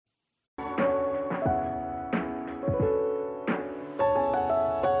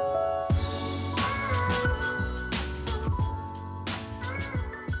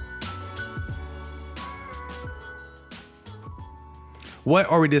What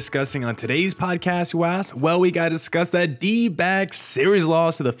are we discussing on today's podcast, you ask? Well, we got to discuss that D-backs series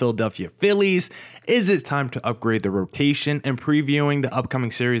loss to the Philadelphia Phillies. Is it time to upgrade the rotation and previewing the upcoming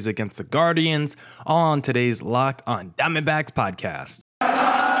series against the Guardians? All on today's Locked on Diamondbacks podcast.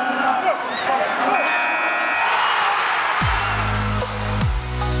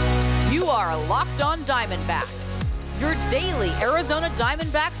 You are Locked on Diamondbacks, your daily Arizona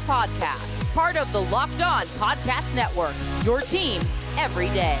Diamondbacks podcast, part of the Locked on Podcast Network, your team every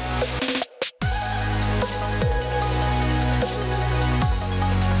day.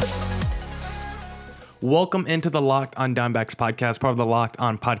 Welcome into the Locked on Diamondbacks podcast, part of the Locked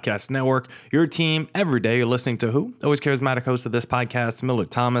on Podcast Network, your team every day. You're listening to who? Always charismatic host of this podcast,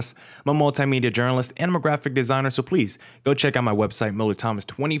 Millard Thomas. I'm a multimedia journalist and I'm a graphic designer, so please go check out my website,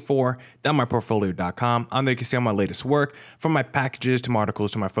 MillardThomas24.myportfolio.com. On there you can see all my latest work, from my packages to my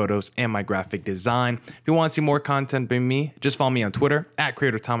articles to my photos and my graphic design. If you want to see more content by me, just follow me on Twitter at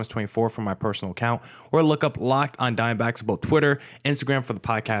CreatorThomas24 for my personal account, or look up Locked on Diamondbacks, both Twitter, Instagram for the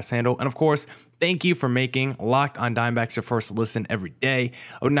podcast handle, and of course, thank you for making Locked on Diamondbacks your first listen every day.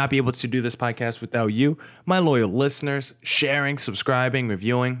 I would not be able to do this podcast without you, my loyal listeners, sharing, subscribing,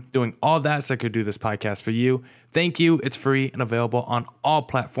 reviewing, doing all that so I could do this podcast for you. Thank you. It's free and available on all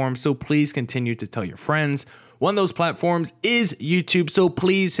platforms, so please continue to tell your friends. One of those platforms is YouTube, so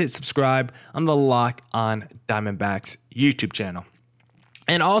please hit subscribe on the Locked on Diamondbacks YouTube channel.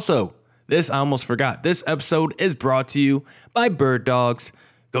 And also, I almost forgot, this episode is brought to you by Bird Dogs.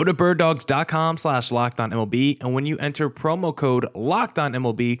 Go to birddogs.com/lockedonmlb, and when you enter promo code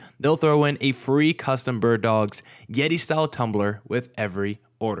LOCKEDONMLB, they'll throw in a free custom Bird Dogs Yeti-style tumbler with every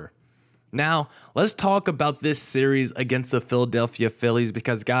order. Now, let's talk about this series against the Philadelphia Phillies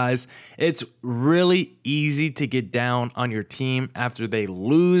because, guys, it's really easy to get down on your team after they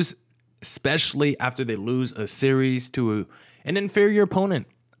lose, especially after they lose a series to an inferior opponent.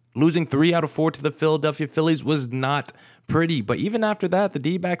 Losing 3 out of 4 to the Philadelphia Phillies was not pretty, but even after that, the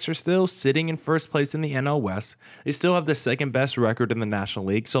D-backs are still sitting in first place in the NL West. They still have the second best record in the National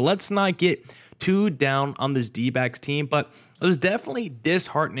League, so let's not get too down on this D-backs team, but it was definitely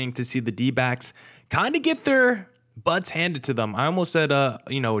disheartening to see the D-backs kind of get their butts handed to them. I almost said a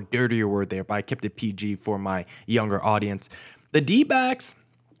dirtier word there, but I kept it PG for my younger audience. The D-backs,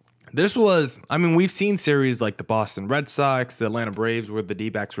 we've seen series like the Boston Red Sox, the Atlanta Braves, where the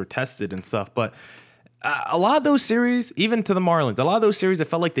D-backs were tested and stuff, but a lot of those series, even to the Marlins, a lot of those series, I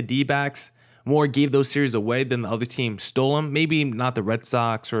felt like the D-backs more gave those series away than the other team stole them. Maybe not the Red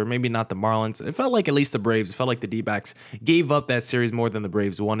Sox or maybe not the Marlins. It felt like at least the Braves. It felt like the D-backs gave up that series more than the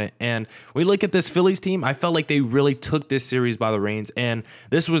Braves won it. And when you look at this Phillies team, I felt like they really took this series by the reins. And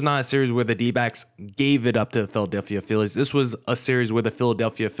this was not a series where the D-backs gave it up to the Philadelphia Phillies. This was a series where the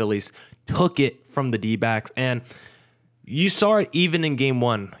Philadelphia Phillies took it from the D-backs. And you saw it even in game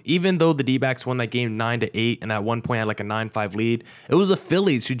one. Even though the D-backs won that game 9-8 and at one point had like a 9-5 lead, it was the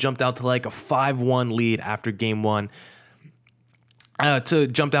Phillies who jumped out to like a 5-1 lead after game one.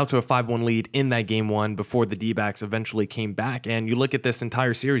 Jumped out to a 5-1 lead in that game one before the D-backs eventually came back. And you look at this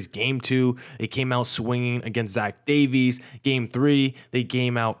entire series, game two, they came out swinging against Zach Davies. Game three, they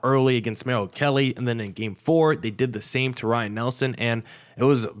came out early against Merrill Kelly. And then in game four, they did the same to Ryan Nelson. And it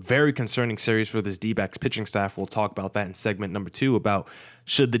was a very concerning series for this D-backs pitching staff. We'll talk about that in segment number 2 about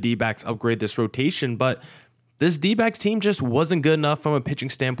should the D-backs upgrade this rotation. But this D-backs team just wasn't good enough from a pitching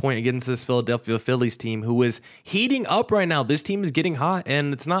standpoint against this Philadelphia Phillies team who is heating up right now. This team is getting hot,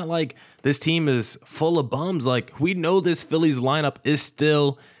 and it's not like this team is full of bums. Like, we know this Phillies lineup is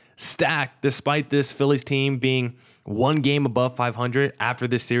still stacked despite this Phillies team being one game above 500 after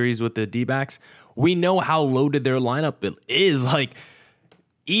this series with the D-backs. We know how loaded their lineup is. Like,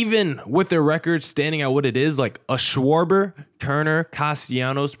 even with their record standing at what it is, like a Schwarber, Turner,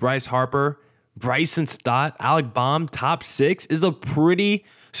 Castellanos, Bryce Harper, Bryson Stott, Alec Bohm, top 6 is a pretty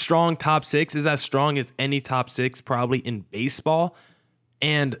strong top 6. Is as strong as any top 6 probably in baseball.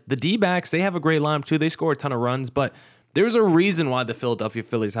 And the D-backs, they have a great lineup too. They score a ton of runs, but there's a reason why the Philadelphia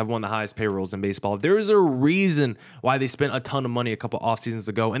Phillies have one of the highest payrolls in baseball. There is a reason why they spent a ton of money a couple off seasons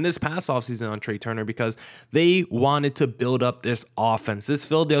ago and this past offseason on Trey Turner, because they wanted to build up this offense. This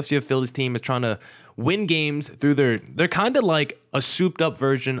Philadelphia Phillies team is trying to win games through they're kind of like a souped up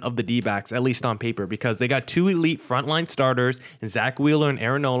version of the D-backs, at least on paper, because they got 2 elite frontline starters in Zach Wheeler and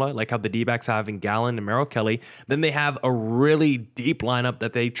Aaron Nola, like how the D-backs have in Gallen and Merrill Kelly. Then they have a really deep lineup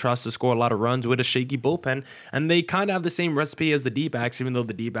that they trust to score a lot of runs with a shaky bullpen, and they kind of have the same recipe as the D-backs, even though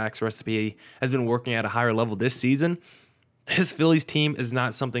the D-backs recipe has been working at a higher level this season. This Phillies team is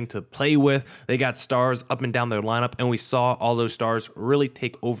not something to play with. They got stars up and down their lineup, and we saw all those stars really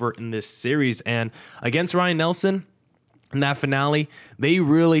take over in this series. And against Ryan Nelson, in that finale, they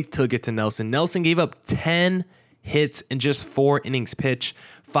really took it to Nelson. Nelson gave up 10 hits in just 4 innings pitched,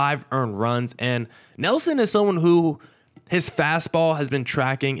 5 earned runs. And Nelson is someone who his fastball has been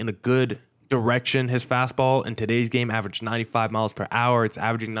tracking in a good direction. His fastball in today's game averaged 95 miles per hour. It's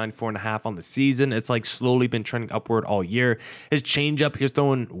averaging 94.5 on the season. It's like slowly been trending upward all year. His changeup, he was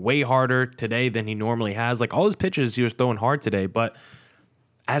throwing way harder today than he normally has. Like all his pitches, he was throwing hard today, but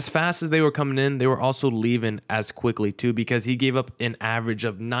as fast as they were coming in, they were also leaving as quickly too, because he gave up an average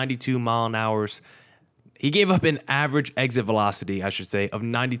of 92 mile an hour. He gave up an average exit velocity, I should say, of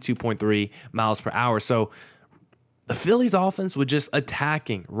 92.3 miles per hour. So the Phillies offense was just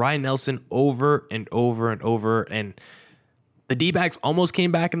attacking Ryan Nelson over and over and over. And the D-backs almost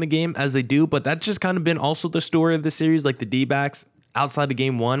came back in the game as they do, but that's just kind of been also the story of the series. Like the D-backs outside of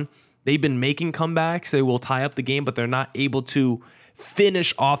game one, they've been making comebacks. They will tie up the game, but they're not able to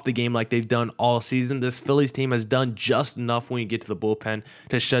finish off the game like they've done all season. This Phillies team has done just enough when you get to the bullpen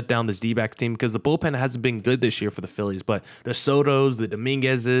to shut down this D-backs team, because the bullpen hasn't been good this year for the Phillies, but the Sotos, the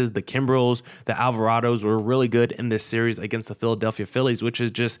Dominguezes, the Kimbrels, the Alvarados were really good in this series against the Philadelphia Phillies, which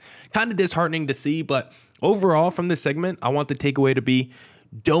is just kind of disheartening to see. But overall from this segment, I want the takeaway to be,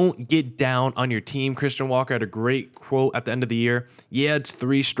 don't get down on your team. Christian Walker had a great quote at the end of the year. Yeah, it's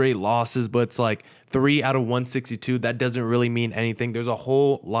 3 straight losses, but it's like 3 out of 162. That doesn't really mean anything. There's a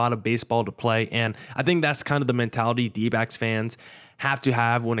whole lot of baseball to play, and I think that's kind of the mentality D-backs fans have to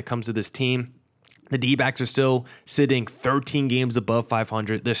have when it comes to this team. The D-backs are still sitting 13 games above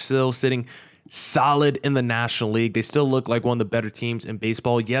 500. They're still sitting solid in the National League. They still look like one of the better teams in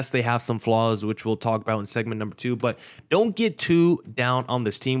baseball. Yes, they have some flaws, which we'll talk about in segment number 2, but don't get too down on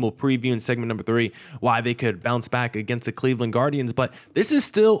this team. We'll preview in segment number 3 why they could bounce back against the Cleveland Guardians, but this is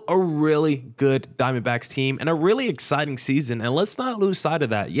still a really good Diamondbacks team and a really exciting season, and let's not lose sight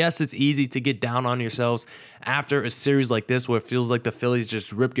of that. Yes, it's easy to get down on yourselves after a series like this where it feels like the Phillies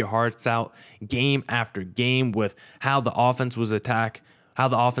just ripped your hearts out game after game with how the offense was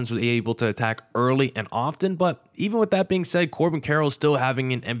able to attack early and often. But even with that being said, Corbin Carroll is still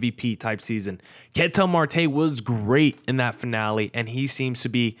having an MVP type season. Ketel Marte was great in that finale, and he seems to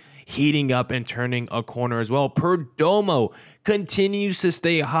be heating up and turning a corner as well. Perdomo continues to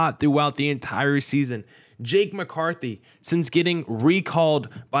stay hot throughout the entire season. Jake McCarthy, since getting recalled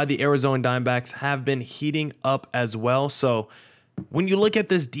by the Arizona Diamondbacks, have been heating up as well. So when you look at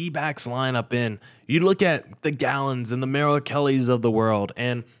this D-backs lineup you look at the Gallons and the Merrill Kellys of the world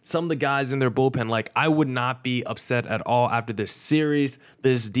and some of the guys in their bullpen, like I would not be upset at all after this series.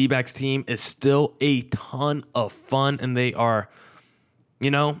 This D-backs team is still a ton of fun, and they are,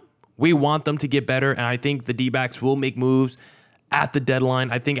 we want them to get better, and I think the D-backs will make moves at the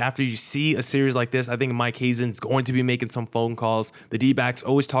deadline. I think after you see a series like this, I think Mike Hazen's going to be making some phone calls. The D-backs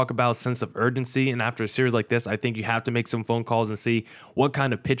always talk about sense of urgency, and after a series like this, I think you have to make some phone calls and see what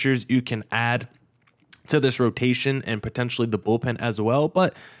kind of pitchers you can add to this rotation and potentially the bullpen as well.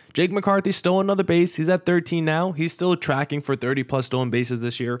 But Jake McCarthy stole another base. He's at 13 now. He's still tracking for 30-plus stolen bases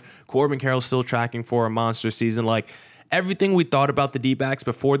this year. Corbin Carroll's still tracking for a monster season. Like, everything we thought about the D-backs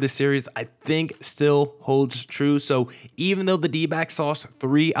before this series, I think still holds true. So even though the D-backs lost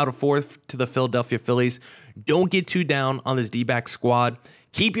 3 out of 4 to the Philadelphia Phillies, don't get too down on this D-backs squad.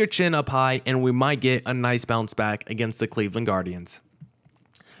 Keep your chin up high, and we might get a nice bounce back against the Cleveland Guardians.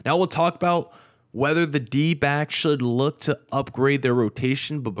 Now we'll talk about whether the D-backs should look to upgrade their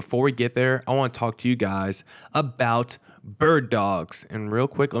rotation. But before we get there, I want to talk to you guys about Bird Dogs. And real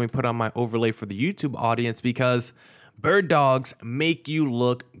quick, let me put on my overlay for the YouTube audience, because Bird Dogs make you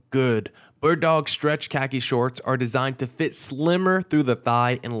look good. Bird Dog stretch khaki shorts are designed to fit slimmer through the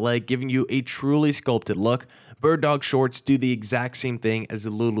thigh and leg, giving you a truly sculpted look. Bird Dog shorts do the exact same thing as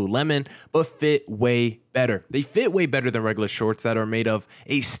the Lululemon, but fit way better. They fit way better than regular shorts that are made of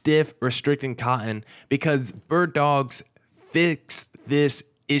a stiff, restricting cotton, because Bird Dogs fix this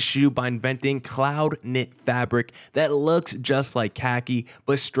issue by inventing cloud knit fabric that looks just like khaki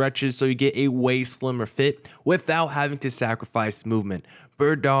but stretches so you get a way slimmer fit without having to sacrifice movement.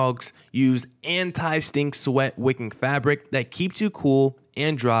 Bird Dogs use anti-stink sweat wicking fabric that keeps you cool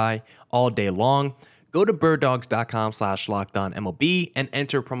and dry all day long. Go to birddogs.com/LockedOnMLB and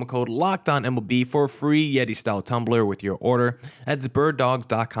enter promo code LockedOnMLB for a free Yeti style tumbler with your order. That's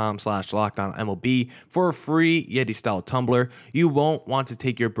birddogs.com/LockedOnMLB for a free Yeti style tumbler. You won't want to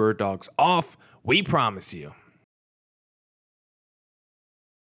take your Bird Dogs off. We promise you.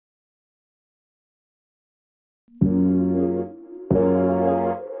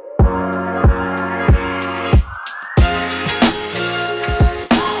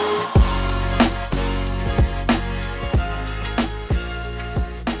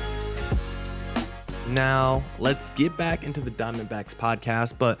 Now, let's get back into the Diamondbacks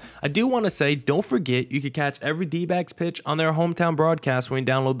podcast. But I do want to say, don't forget, you can catch every D-backs pitch on their hometown broadcast when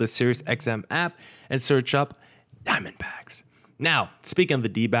you download the SiriusXM app and search up Diamondbacks. Now, speaking of the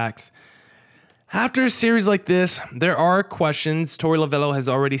D-backs, after a series like this, there are questions. Torey Lovullo has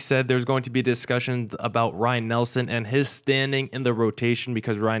already said there's going to be discussions about Ryan Nelson and his standing in the rotation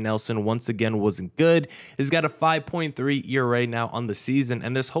because Ryan Nelson once again wasn't good. He's got a 5.3 ERA now on the season,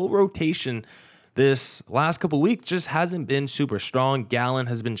 and this whole rotation this last couple weeks just hasn't been super strong. Gallen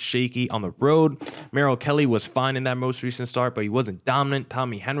has been shaky on the road. Merrill Kelly was fine in that most recent start, but he wasn't dominant.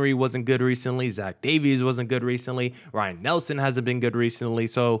 Tommy Henry wasn't good recently. Zach Davies wasn't good recently. Ryan Nelson hasn't been good recently.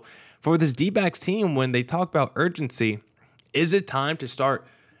 So for this D-backs team, when they talk about urgency, is it time to start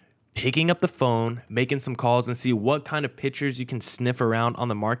picking up the phone, making some calls, and see what kind of pitchers you can sniff around on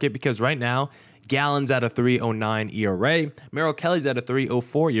the market? Because right now, Gallen's at a 3.09 ERA. Merrill Kelly's at a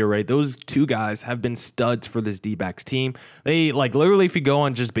 3.04 ERA. Those two guys have been studs for this D-backs team. They, literally, if you go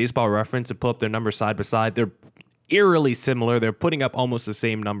on just Baseball Reference and put up their numbers side by side, they're eerily similar. They're putting up almost the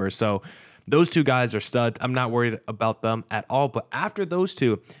same numbers. So those two guys are studs. I'm not worried about them at all. But after those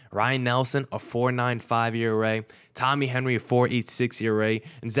two, Ryan Nelson, a 4.95 ERA. Tommy Henry, a 4.86 ERA.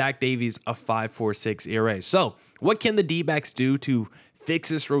 And Zach Davies, a 5.46 ERA. So what can the D-backs do to fix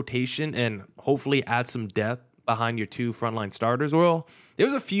this rotation and hopefully add some depth behind your two frontline starters? Well,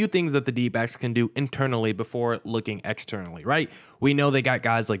 there's a few things that the D-backs can do internally before looking externally, right? We know they got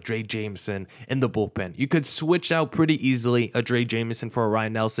guys like Drey Jameson in the bullpen. You could switch out pretty easily a Drey Jameson for a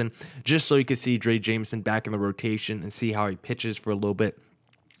Ryan Nelson just so you could see Drey Jameson back in the rotation and see how he pitches for a little bit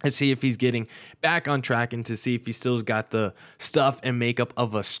and see if he's getting back on track and to see if he still's got the stuff and makeup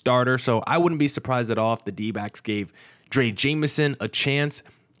of a starter. So I wouldn't be surprised at all if the D-backs gave Drey Jameson a chance.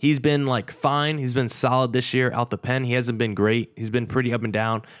 He's been fine. He's been solid this year out the pen. He hasn't been great. He's been pretty up and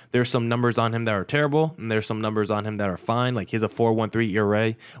down. There's some numbers on him that are terrible, and there's some numbers on him that are fine. He has a 4.13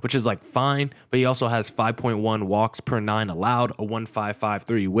 ERA, which is fine, but he also has 5.1 walks per 9 allowed, a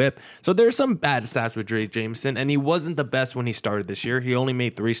 1.553 whip. So there's some bad stats with Drey Jameson, and he wasn't the best when he started this year. He only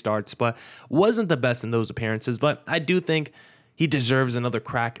made 3 starts, but wasn't the best in those appearances. But I do think he deserves another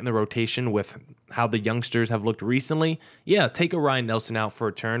crack in the rotation with how the youngsters have looked recently. Yeah, take a Ryan Nelson out for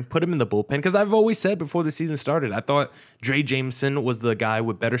a turn, put him in the bullpen, because I've always said before the season started, I thought Drey Jameson was the guy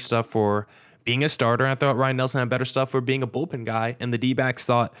with better stuff for being a starter. I thought Ryan Nelson had better stuff for being a bullpen guy, and the D-backs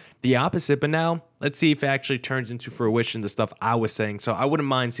thought the opposite. But now, let's see if it actually turns into fruition, the stuff I was saying. So I wouldn't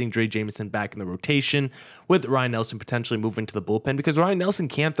mind seeing Drey Jameson back in the rotation with Ryan Nelson potentially moving to the bullpen, because Ryan Nelson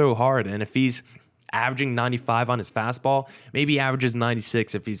can throw hard, and if he's averaging 95 on his fastball, maybe he averages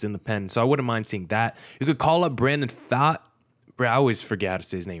 96 if he's in the pen. So I wouldn't mind seeing that. You could call up Brandon Pfaadt. I always forget how to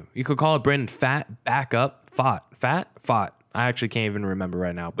say his name. You could call up Brandon Pfaadt back up. Pfaadt. I actually can't even remember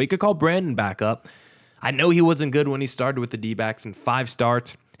right now. But you could call Brandon back up. I know he wasn't good when he started with the D-backs in 5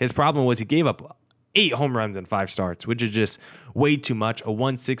 starts. His problem was he gave up 8 home runs in 5 starts, which is just way too much. A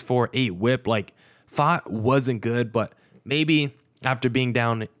 1.648 whip. Pfaadt wasn't good, but maybe after being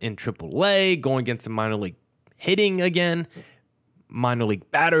down in AAA, going against some minor league hitting again, minor league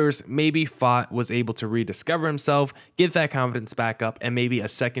batters, maybe Pfaadt was able to rediscover himself, get that confidence back up, and maybe a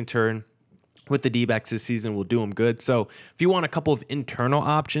second turn with the D-backs this season will do him good. So if you want a couple of internal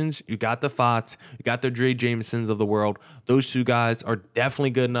options, you got the Pfaadts, you got the Drey Jamesons of the world. Those 2 guys are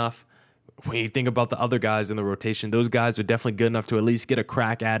definitely good enough. When you think about the other guys in the rotation, those guys are definitely good enough to at least get a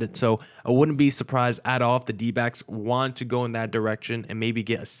crack at it. So I wouldn't be surprised at all if the D-backs want to go in that direction and maybe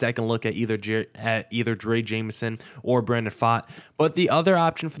get a second look at either Drey Jameson or Brandon Pfaadt. But the other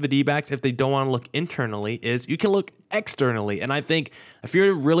option for the D-backs, if they don't want to look internally, is you can look externally. And I think if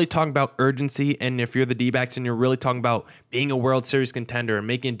you're really talking about urgency, and if you're the D-backs and you're really talking about being a World Series contender and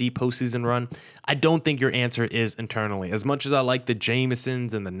making a deep postseason run, I don't think your answer is internally. As much as I like the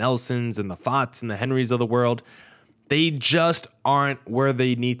Jamesons and the Nelsons and the Pfaadts and the Henrys of the world, they just aren't where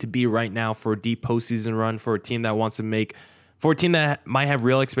they need to be right now for a deep postseason run, for a team that wants to make, for a team that might have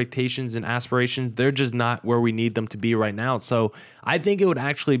real expectations and aspirations. They're just not where we need them to be right now. So I think it would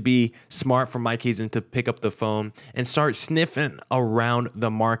actually be smart for Mike Hazen to pick up the phone and start sniffing around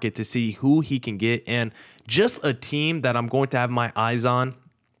the market to see who he can get. And just a team that I'm going to have my eyes on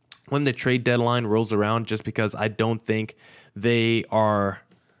when the trade deadline rolls around, just because I don't think they are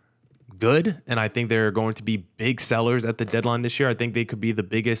good, and I think they're going to be big sellers at the deadline this year. I think they could be the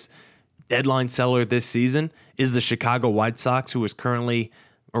biggest deadline seller this season, is the Chicago White Sox, who is currently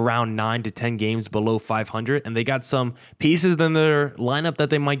around 9 to 10 games below 500, and they got some pieces in their lineup that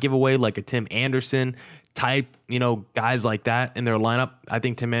they might give away, like a Tim Anderson, type, guys like that in their lineup. I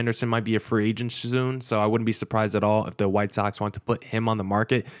think Tim Anderson might be a free agent soon, so I wouldn't be surprised at all if the White Sox want to put him on the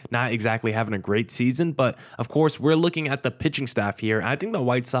market. Not exactly having a great season, but of course, we're looking at the pitching staff here. I think the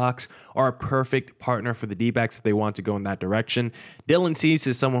White Sox are a perfect partner for the D-backs if they want to go in that direction. Dylan Cease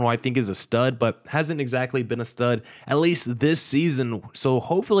is someone who I think is a stud, but hasn't exactly been a stud, at least this season, so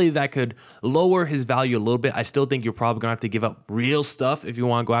hopefully that could lower his value a little bit. I still think you're probably going to have to give up real stuff if you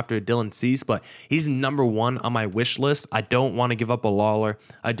want to go after Dylan Cease, but he's number one on my wish list. I don't want to give up a Lawler.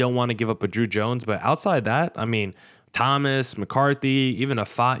 I don't want to give up a Drew Jones, but outside that, Thomas, McCarthy, even a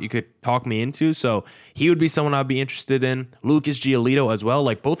Fott you could talk me into. So he would be someone I'd be interested in. Lucas Giolito as well.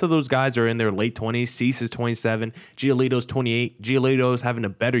 Like both of those guys are in their late 20s. Cease is 27. Giolito's 28. Giolito's having a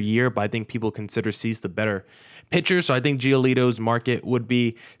better year, but I think people consider Cease the better pitcher. So I think Giolito's market would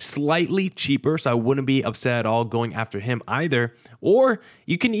be slightly cheaper. So I wouldn't be upset at all going after him either. Or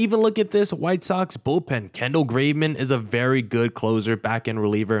you can even look at this White Sox bullpen. Kendall Graveman is a very good closer, back-end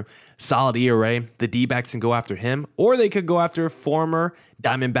reliever, solid ERA. The D-backs can go after him, or they could go after former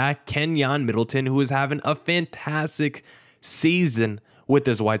Diamondback Kenyon Middleton, who is having a fantastic season with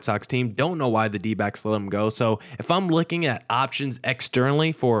this White Sox team. Don't know why the D-backs let him go. So if I'm looking at options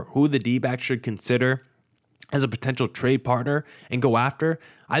externally for who the D-backs should consider as a potential trade partner and go after,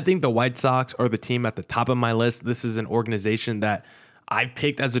 I think the White Sox are the team at the top of my list. This is an organization that I've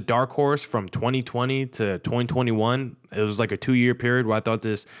picked as a dark horse from 2020 to 2021. It was like a 2-year period where I thought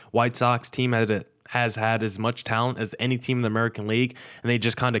this White Sox team has had as much talent as any team in the American League, and they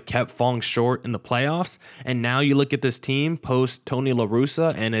just kind of kept falling short in the playoffs. And now you look at this team post Tony La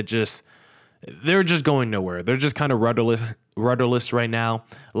Russa, and they're just going nowhere. They're just kind of rudderless right now.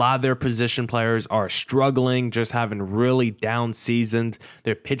 A lot of their position players are struggling, just having really down seasons.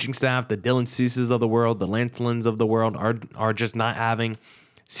 Their pitching staff, the Dylan Ceases of the world, the Lance Lynns of the world are just not having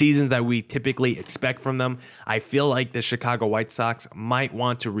seasons that we typically expect from them. I feel like the Chicago White Sox might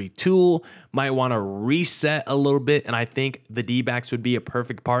want to retool, might want to reset a little bit, and I think the D-backs would be a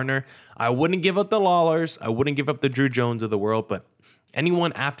perfect partner. I wouldn't give up the Lawlers. I wouldn't give up the Drew Jones of the world, but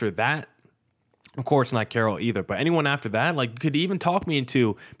anyone after that, of course, not Carroll either, but anyone after that, like you could even talk me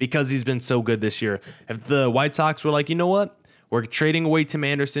into, because he's been so good this year. If the White Sox were like, you know what? We're trading away Tim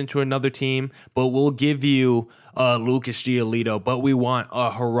Anderson to another team, but we'll give you Lucas Giolito, but we want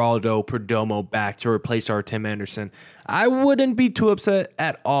a Geraldo Perdomo back to replace our Tim Anderson. I wouldn't be too upset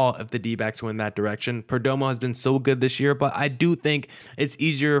at all if the D-backs went in that direction. Perdomo has been so good this year, but I do think it's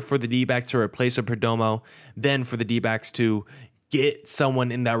easier for the D-backs to replace a Perdomo than for the D-backs to get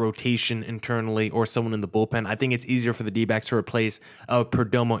someone in that rotation internally or someone in the bullpen. I think it's easier for the D-backs to replace a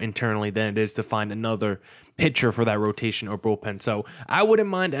Perdomo internally than it is to find another pitcher for that rotation or bullpen. So I wouldn't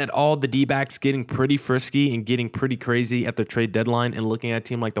mind at all the D-backs getting pretty frisky and getting pretty crazy at the trade deadline and looking at a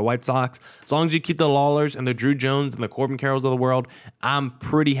team like the White Sox. As long as you keep the Lawlers and the Drew Jones and the Corbin Carrolls of the world, I'm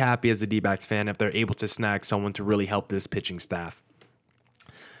pretty happy as a D-backs fan if they're able to snag someone to really help this pitching staff.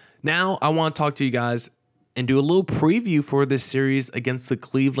 Now I want to talk to you guys and do a little preview for this series against the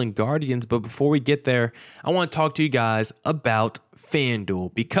Cleveland Guardians. But before we get there, I want to talk to you guys about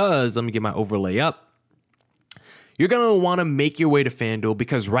FanDuel, because let me get my overlay up. You're going to want to make your way to FanDuel,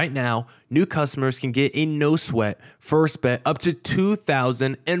 because right now, new customers can get a no-sweat first bet up to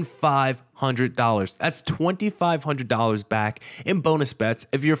 $2,500. That's $2,500 back in bonus bets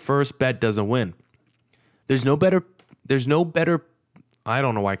if your first bet doesn't win. There's no better I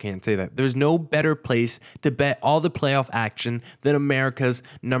don't know why I can't say that. There's no better place to bet all the playoff action than America's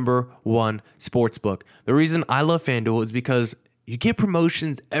 #1 sportsbook. The reason I love FanDuel is because you get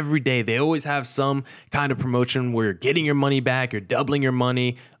promotions every day. They always have some kind of promotion where you're getting your money back, you're doubling your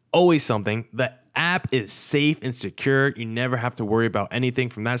money, always something. The app is safe and secure. You never have to worry about anything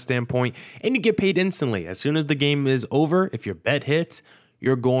from that standpoint, and you get paid instantly. As soon as the game is over, if your bet hits,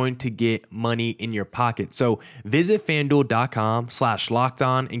 you're going to get money in your pocket. So visit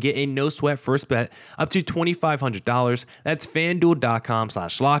FanDuel.com/lockedon and get a no sweat first bet up to $2,500. That's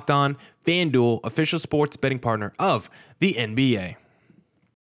FanDuel.com/lockedon. FanDuel, official sports betting partner of the NBA.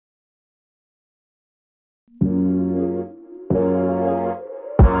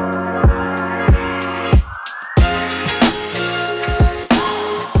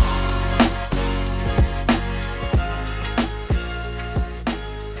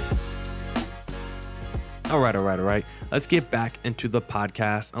 All right. Let's get back into the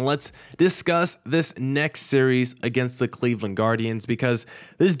podcast and let's discuss this next series against the Cleveland Guardians, because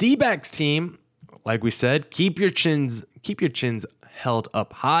this D-backs team, like we said, keep your chins held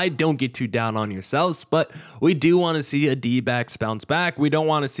up high. Don't get too down on yourselves, but we do want to see a D-backs bounce back. We don't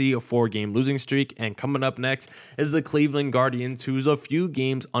want to see a 4-game losing streak. And coming up next is the Cleveland Guardians, who's a few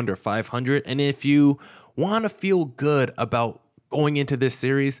games under 500. And if you want to feel good about going into this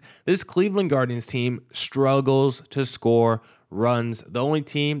series, this Cleveland Guardians team struggles to score runs. The only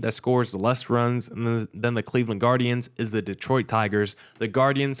team that scores less runs than the Cleveland Guardians is the Detroit Tigers. The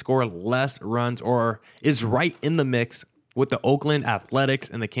Guardians score less runs, or is right in the mix with the Oakland Athletics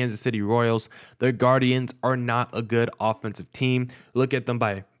and the Kansas City Royals. The Guardians are not a good offensive team. Look at them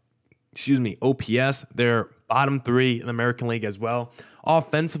by OPS. They're bottom 3 in the American League as well.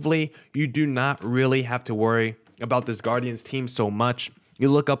 Offensively, you do not really have to worry about this Guardians team so much. You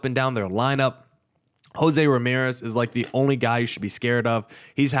look up and down their lineup. Jose Ramirez is like the only guy you should be scared of.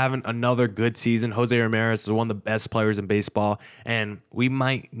 He's having another good season. Jose Ramirez is one of the best players in baseball, and we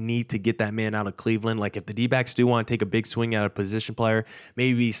might need to get that man out of Cleveland. Like, if the D-backs do want to take a big swing at a position player,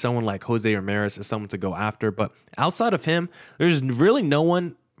 maybe someone like Jose Ramirez is someone to go after. But outside of him, there's really no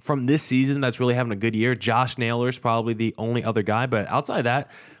one from this season that's really having a good year. Josh Naylor is probably the only other guy, but outside of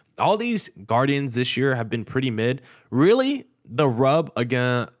that, all these Guardians this year have been pretty mid. Really, the rub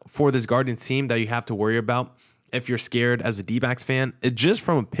again for this Guardians team that you have to worry about if you're scared as a D-backs fan is just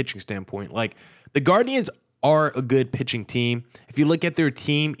from a pitching standpoint. Like, the Guardians are a good pitching team. If you look at their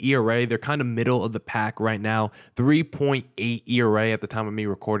team ERA, they're kind of middle of the pack right now. 3.8 ERA at the time of me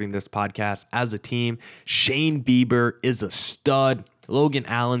recording this podcast as a team. Shane Bieber is a stud. Logan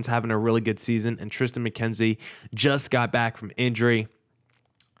Allen's having a really good season, and Tristan McKenzie just got back from injury.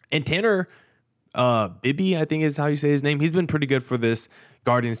 And Tanner Bibby, I think is how you say his name. He's been pretty good for this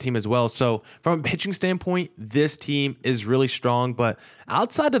Guardians team as well. So from a pitching standpoint, this team is really strong. But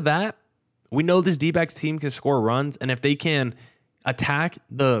outside of that, we know this D-backs team can score runs. And if they can attack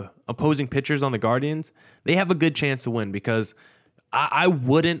the opposing pitchers on the Guardians, they have a good chance to win, because I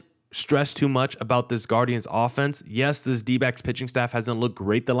wouldn't stress too much about this Guardians offense. Yes, this D-backs pitching staff hasn't looked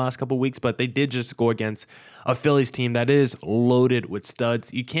great the last couple of weeks, but they did just go against a Phillies team that is loaded with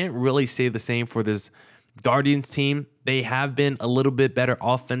studs. You can't really say the same for this Guardians team. They have been a little bit better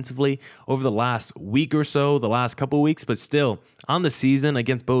offensively over the last week or so, the last couple of weeks, but still on the season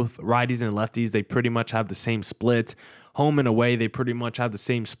against both righties and lefties, they pretty much have the same splits. Home and away, they pretty much have the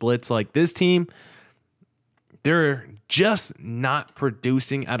same splits. Like, this team, they're just not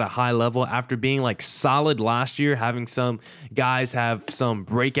producing at a high level after being like solid last year, having some guys have some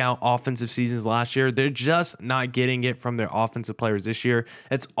breakout offensive seasons last year. They're just not getting it from their offensive players this year.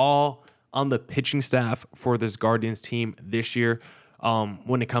 It's all on the pitching staff for this Guardians team this year.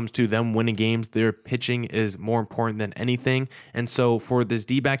 When it comes to them winning games, their pitching is more important than anything. And so for this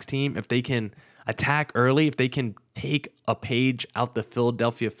D-backs team, if they can attack early, if they can take a page out the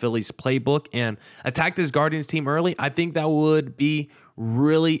Philadelphia Phillies playbook and attack this Guardians team early, I think that would be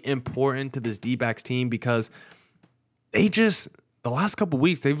really important to this D-backs team, because they just, the last couple of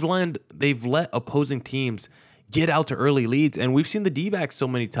weeks, they've let opposing teams get out to early leads, and we've seen the D-backs so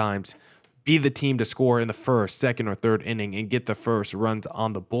many times be the team to score in the first, second, or third inning and get the first runs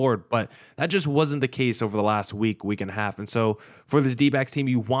on the board. But that just wasn't the case over the last week and a half. And so for this D-backs team,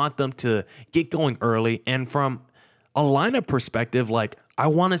 you want them to get going early. And from a lineup perspective, like, I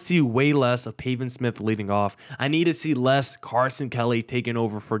want to see way less of Pavin Smith leading off. I need to see less Carson Kelly taking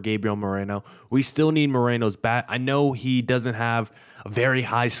over for Gabriel Moreno. We still need Moreno's bat. I know he doesn't have a very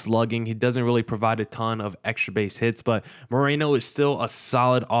high slugging. He doesn't really provide a ton of extra base hits, but Moreno is still a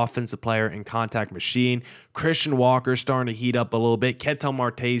solid offensive player and contact machine. Christian Walker starting to heat up a little bit. Ketel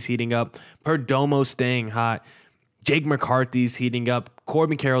Marte's heating up. Perdomo staying hot. Jake McCarthy's heating up.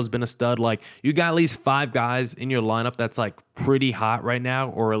 Corbin Carroll's been a stud. Like, you got at least 5 guys in your lineup that's like pretty hot right now,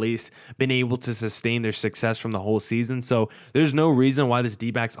 or at least been able to sustain their success from the whole season. So there's no reason why this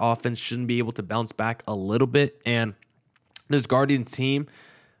D-backs offense shouldn't be able to bounce back a little bit. And this Guardians team,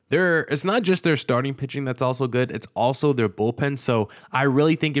 it's not just their starting pitching that's also good, it's also their bullpen. So I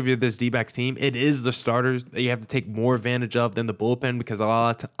really think if you're this D-backs team, it is the starters that you have to take more advantage of than the bullpen, because a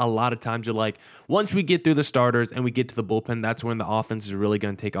lot of times you're like, once we get through the starters and we get to the bullpen, that's when the offense is really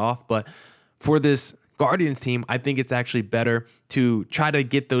going to take off. But for this Guardians team, I think it's actually better to try to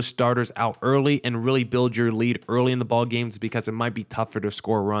get those starters out early and really build your lead early in the ball games, because it might be tougher to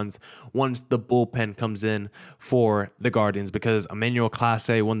score runs once the bullpen comes in for the Guardians, because Emmanuel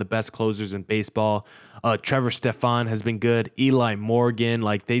Clase, one of the best closers in baseball. Trevor Stefan has been good. Eli Morgan,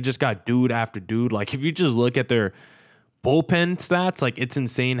 like, they just got dude after dude. Like, if you just look at their bullpen stats, like, it's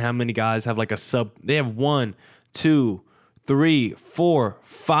insane how many guys have like they have 1, 2, 3, 4,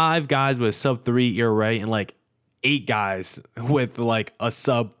 5 guys with a sub 3 ERA, and like 8 guys with like a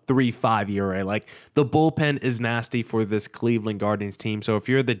sub 3.5 ERA. Like the bullpen is nasty for this Cleveland Guardians team. So if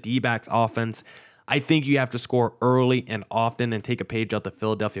you're the D-backs offense, I think you have to score early and often and take a page out the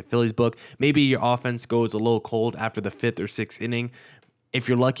Philadelphia Phillies book. Maybe your offense goes a little cold after the 5th or 6th inning. If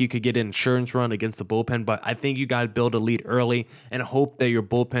you're lucky, you could get an insurance run against the bullpen, but I think you got to build a lead early and hope that your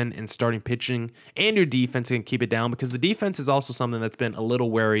bullpen and starting pitching and your defense can keep it down, because the defense is also something that's been a little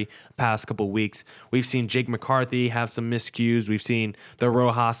wary past couple of weeks. We've seen Jake McCarthy have some miscues. We've seen the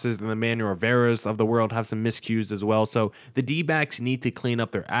Rojas's and the Manuel Riveras of the world have some miscues as well. So the D-backs need to clean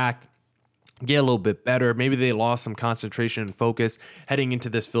up their act, get a little bit better. Maybe they lost some concentration and focus heading into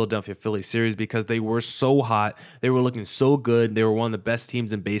this Philadelphia Phillies series because they were so hot. They were looking so good. They were one of the best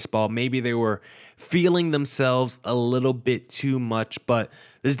teams in baseball. Maybe they were feeling themselves a little bit too much, but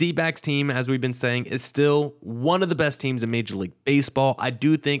this D-backs team, as we've been saying, is still one of the best teams in Major League Baseball. I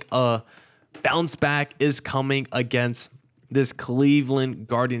do think a bounce back is coming against this Cleveland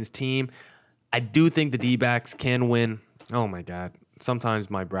Guardians team. I do think the D-backs can win. Oh my God. Sometimes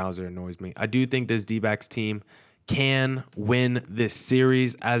my browser annoys me. I do think this D-backs team can win this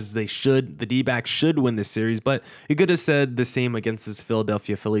series, as they should. The D-backs should win this series, but you could have said the same against this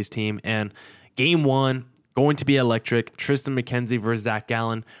Philadelphia Phillies team. And game 1, going to be electric. Tristan McKenzie versus Zach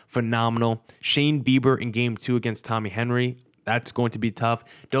Gallen, phenomenal. Shane Bieber in game 2 against Tommy Henry. That's going to be tough.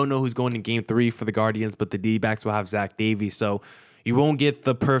 Don't know who's going in game 3 for the Guardians, but the D-backs will have Zach Davies. So you won't get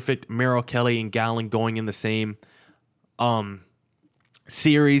the perfect Merrill Kelly and Gallen going in the same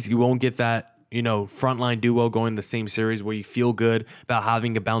series. You won't get that, frontline duo going the same series where you feel good about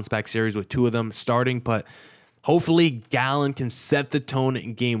having a bounce back series with 2 of them starting. But hopefully Gallen can set the tone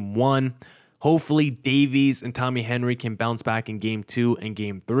in game 1. Hopefully Davies and Tommy Henry can bounce back in game 2 and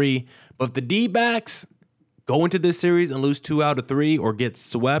game 3. But if the D-backs go into this series and lose 2 out of 3 or get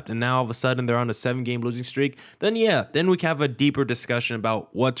swept and now all of a sudden they're on a 7-game losing streak, then we can have a deeper discussion about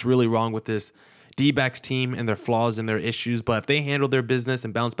what's really wrong with this D-backs team and their flaws and their issues. But if they handle their business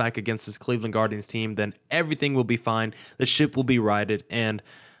and bounce back against this Cleveland Guardians team, then everything will be fine. The ship will be righted, and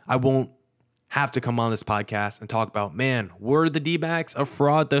I won't have to come on this podcast and talk about, man, were the D-backs a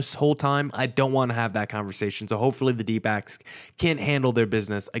fraud this whole time? I don't want to have that conversation. So hopefully the D-backs can handle their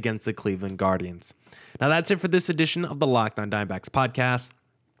business against the Cleveland Guardians. Now that's it for this edition of the Locked On Diamondbacks podcast.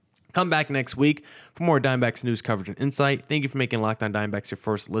 Come back next week for more Diamondbacks news, coverage, and insight. Thank you for making Locked On Diamondbacks your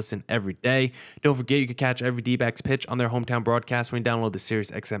first listen every day. Don't forget, you can catch every D-backs pitch on their hometown broadcast when you download the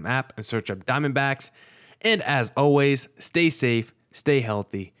SiriusXM app and search up Diamondbacks. And as always, stay safe, stay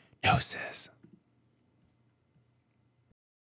healthy. Doses.